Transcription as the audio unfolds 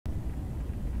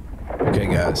Okay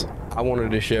guys, I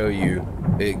wanted to show you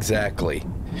exactly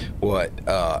what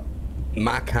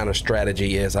my kind of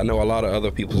strategy is. I know a lot of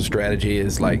other people's strategy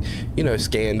is like, you know,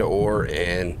 scan the ore,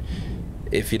 and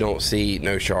if you don't see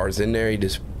no shards in there, you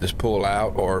just pull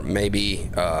out, or maybe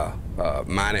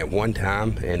mine it one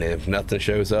time, and if nothing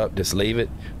shows up, just leave it.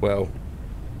 Well,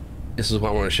 this is what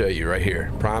I want to show you right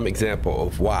here. Prime example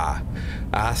of why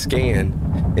I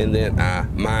scan and then I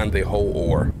mine the whole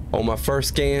ore. On my first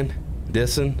scan,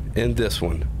 this one and this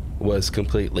one was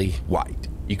completely white.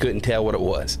 You couldn't tell what it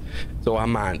was. So I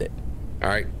mined it. All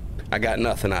right. I got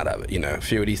nothing out of it, you know, a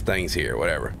few of these things here,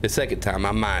 whatever. The second time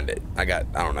I mined it, I got,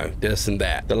 I don't know, this and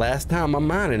that. The last time I'm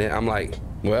mining it, I'm like,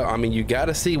 well, I mean, you got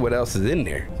to see what else is in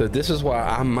there. So this is why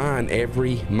I mine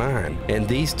every mine. And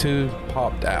these two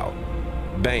popped out.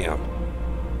 Bam.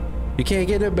 You can't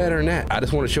get no better than that. I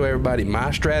just want to show everybody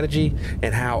my strategy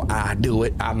and how I do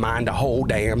it. I mine the whole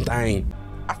damn thing.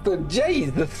 I said,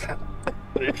 Jesus.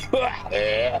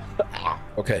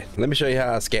 Okay, let me show you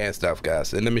how I scan stuff,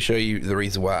 guys, and let me show you the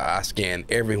reason why I scan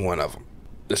every one of them.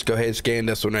 Let's go ahead and scan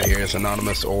this one right here. It's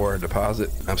anonymous ore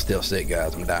deposit. I'm still sick,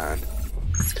 guys. I'm dying.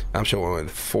 I'm showing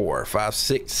 4, 5,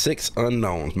 6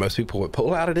 unknowns. Most people would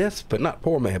pull out of this, but not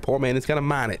poor man. Poor man is gonna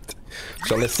mine it.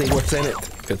 So let's see what's in it,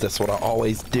 because that's what I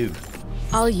always do.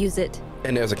 I'll use it.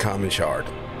 And there's a common shard.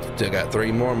 Still got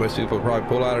 3 more. Most people would probably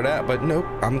pull out of that, but nope.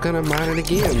 I'm gonna mine it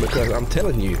again, because I'm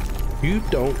telling you, you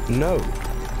don't know.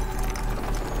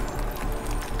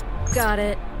 Got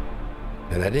it.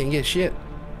 And I didn't get shit.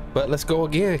 But let's go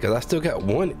again, because I still got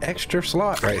 1 extra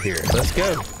slot right here. Let's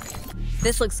go.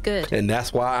 This looks good. And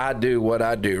that's why I do what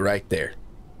I do right there.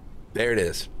 There it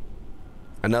is.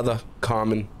 Another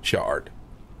common shard.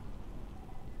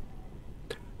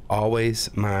 Always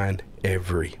mine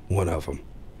every one of them.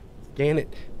 Scan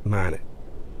it, mine it.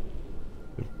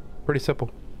 Pretty simple.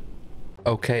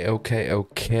 Okay.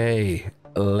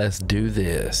 Let's do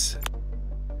this.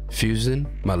 Fusing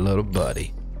my little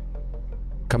buddy.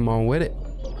 Come on with it.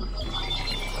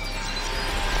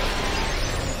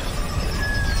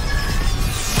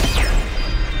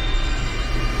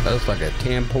 That's like a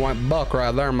 10-point buck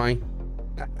right there, man.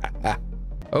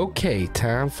 Okay,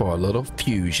 time for a little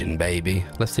fusion, baby.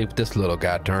 Let's see what this little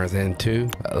guy turns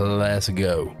into. Let's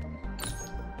go.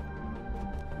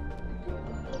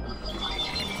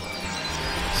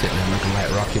 Sitting there looking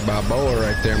like Rocky Balboa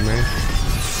right there, man.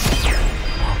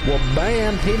 Well,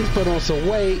 bam, he just put on some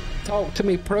weight. Talk to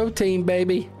me protein,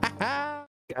 baby.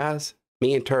 Guys,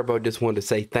 me and Turbo just wanted to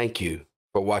say thank you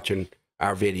for watching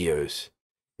our videos.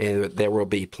 And there will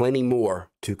be plenty more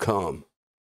to come.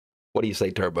 What do you say,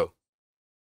 Turbo?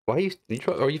 Why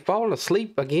are you falling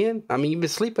asleep again? I mean, you've been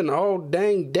sleeping all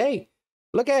dang day.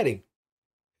 Look at him.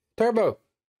 Turbo,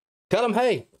 tell him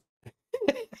hey.